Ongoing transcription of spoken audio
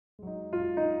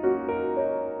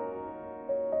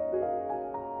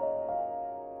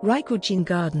Rikugien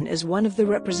Garden is one of the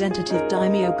representative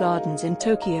daimyo gardens in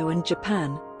Tokyo and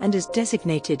Japan, and is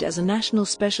designated as a national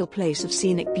special place of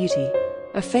scenic beauty.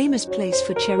 A famous place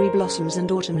for cherry blossoms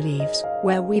and autumn leaves,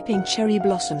 where weeping cherry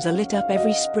blossoms are lit up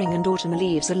every spring and autumn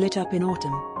leaves are lit up in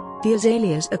autumn. The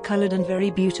azaleas are colored and very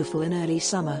beautiful in early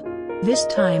summer. This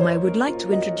time I would like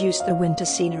to introduce the winter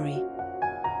scenery.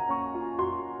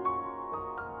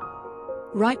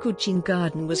 Rikugien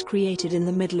Garden was created in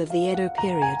the middle of the Edo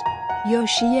period.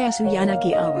 Yoshiyasu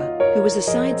Yanagiawa, who was a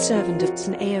side servant of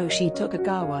Tsunayoshi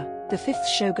Tokugawa, the fifth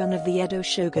shogun of the Edo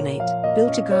shogunate,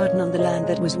 built a garden on the land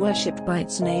that was worshipped by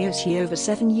Tsunayoshi over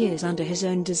 7 years under his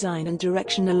own design and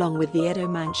direction along with the Edo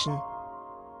mansion.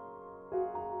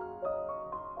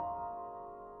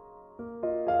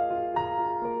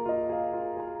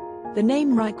 The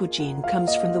name Rikugien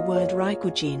comes from the word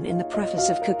Rikugien in the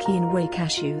preface of Kokien Wei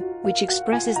Kashu, which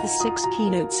expresses the 6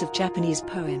 keynotes of Japanese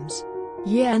poems.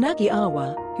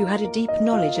 Yanagiawa, who had a deep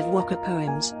knowledge of waka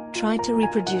poems, tried to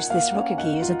reproduce this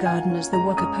Rikugien as a garden as the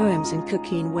waka poems in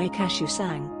Kokien Wei Kashu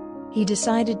sang. He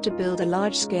decided to build a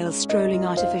large-scale strolling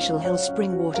artificial hill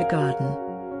spring water garden.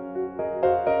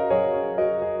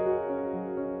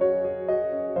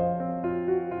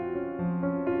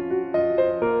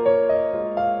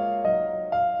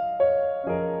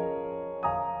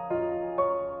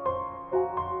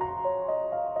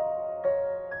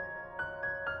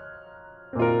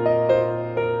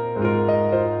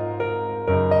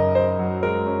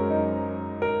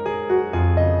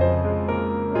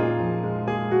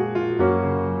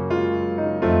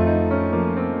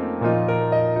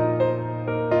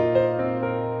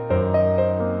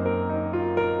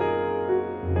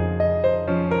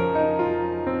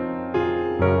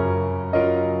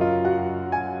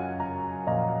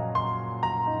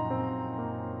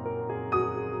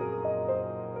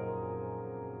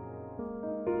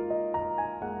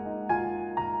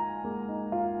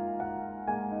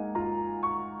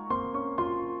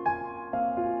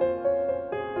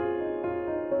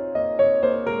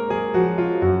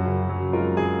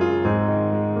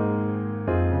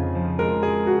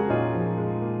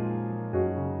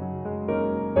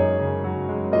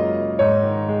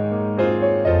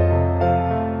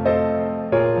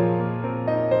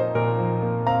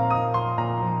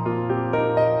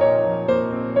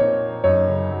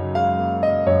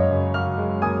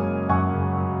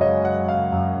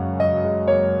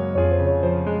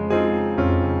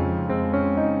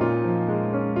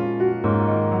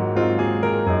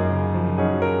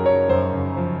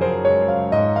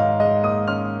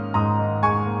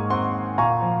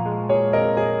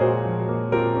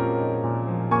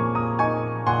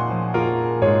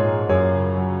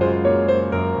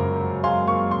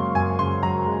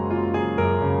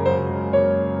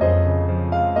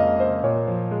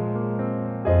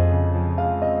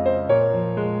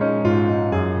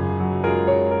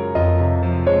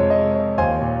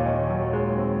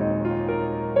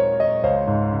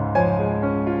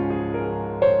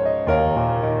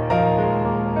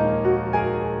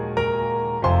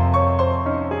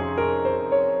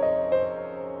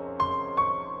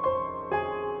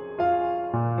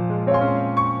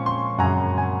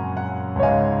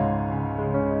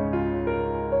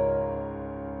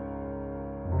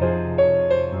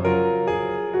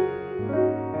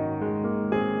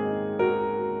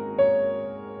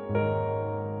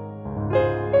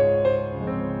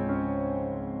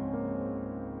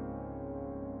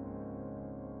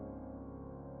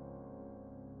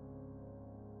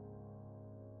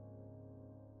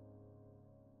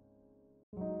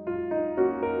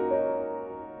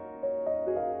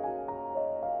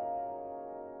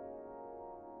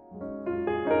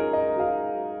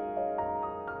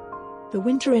 The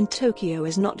winter in Tokyo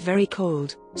is not very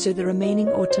cold, so the remaining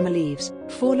autumn leaves,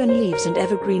 fallen leaves and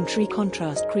evergreen tree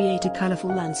contrast create a colorful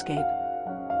landscape.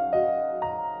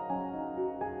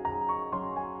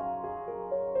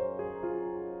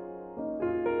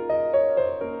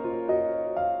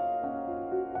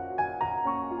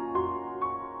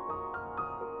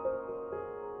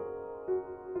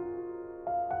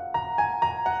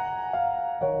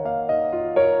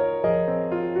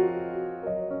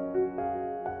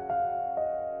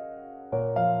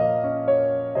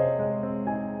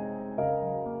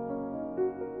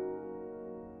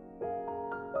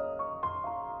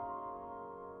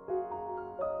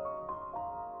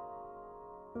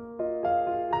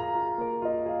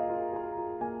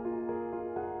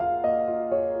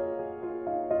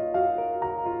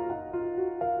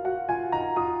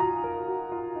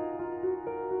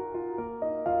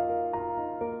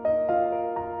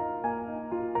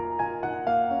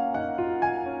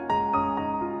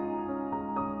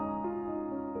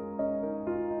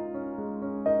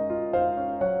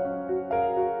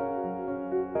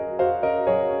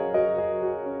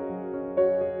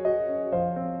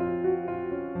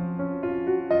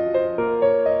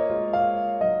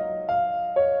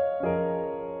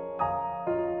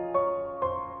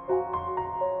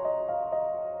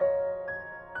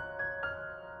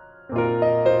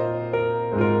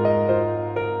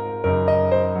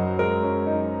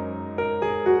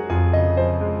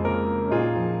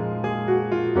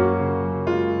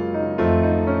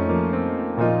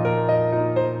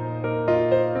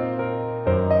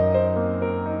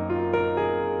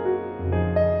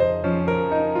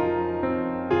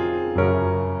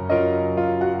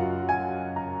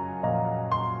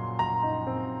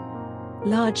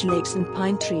 Large lakes and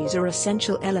pine trees are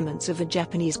essential elements of a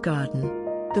Japanese garden.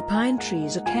 The pine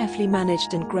trees are carefully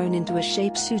managed and grown into a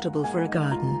shape suitable for a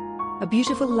garden. A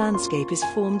beautiful landscape is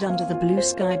formed under the blue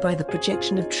sky by the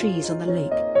projection of trees on the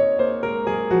lake.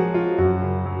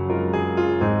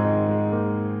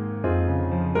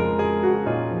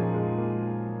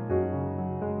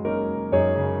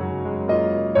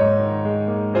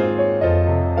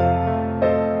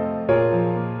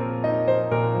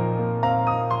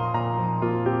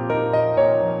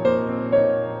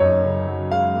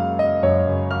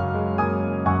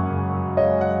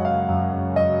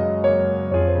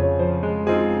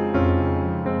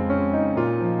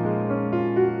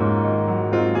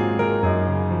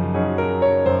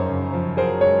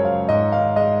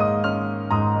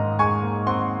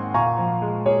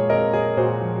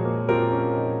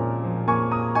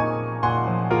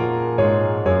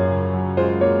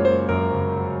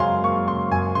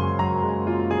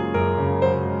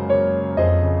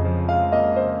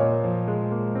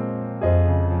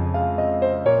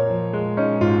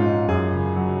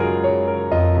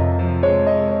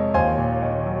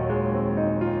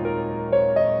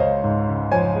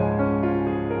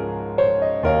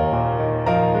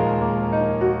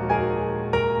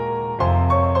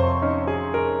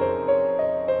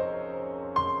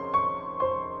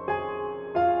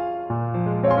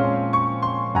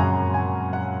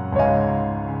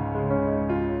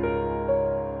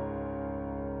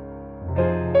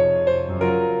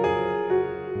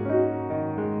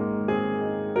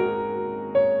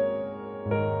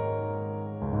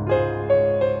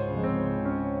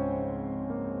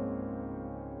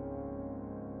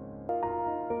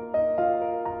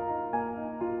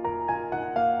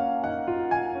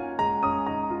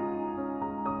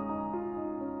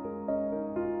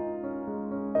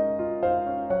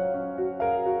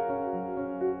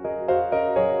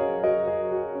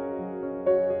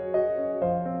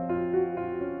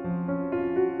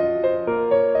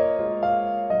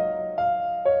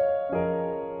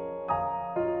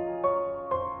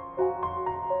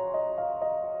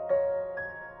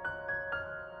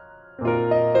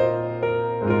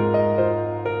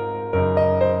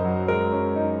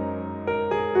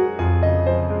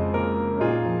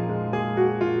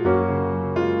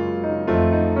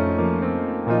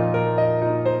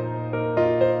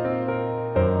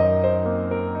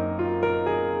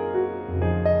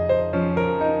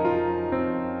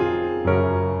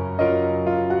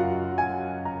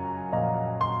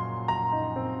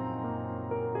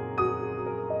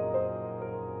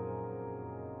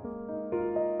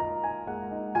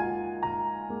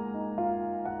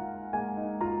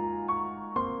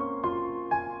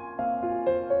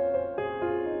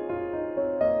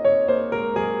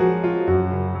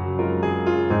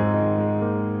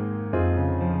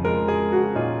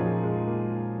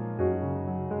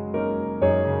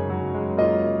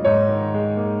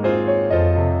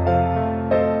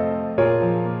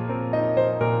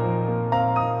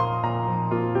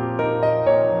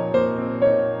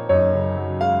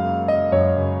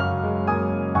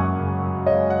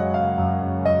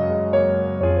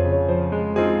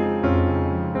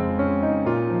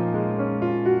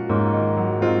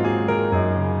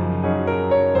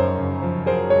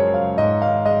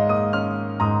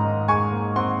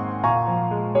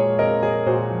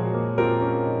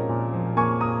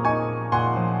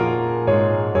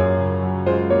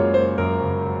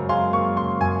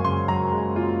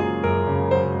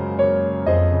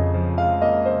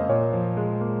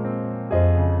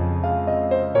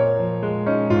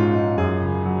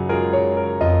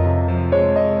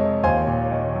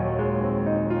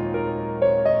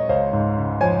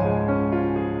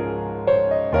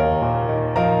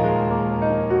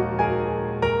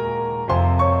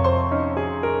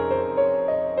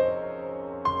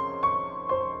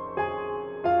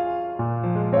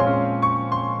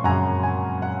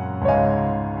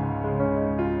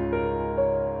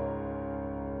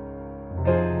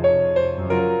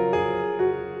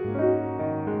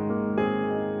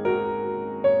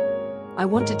 I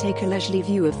want to take a leisurely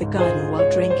view of the garden while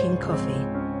drinking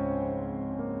coffee.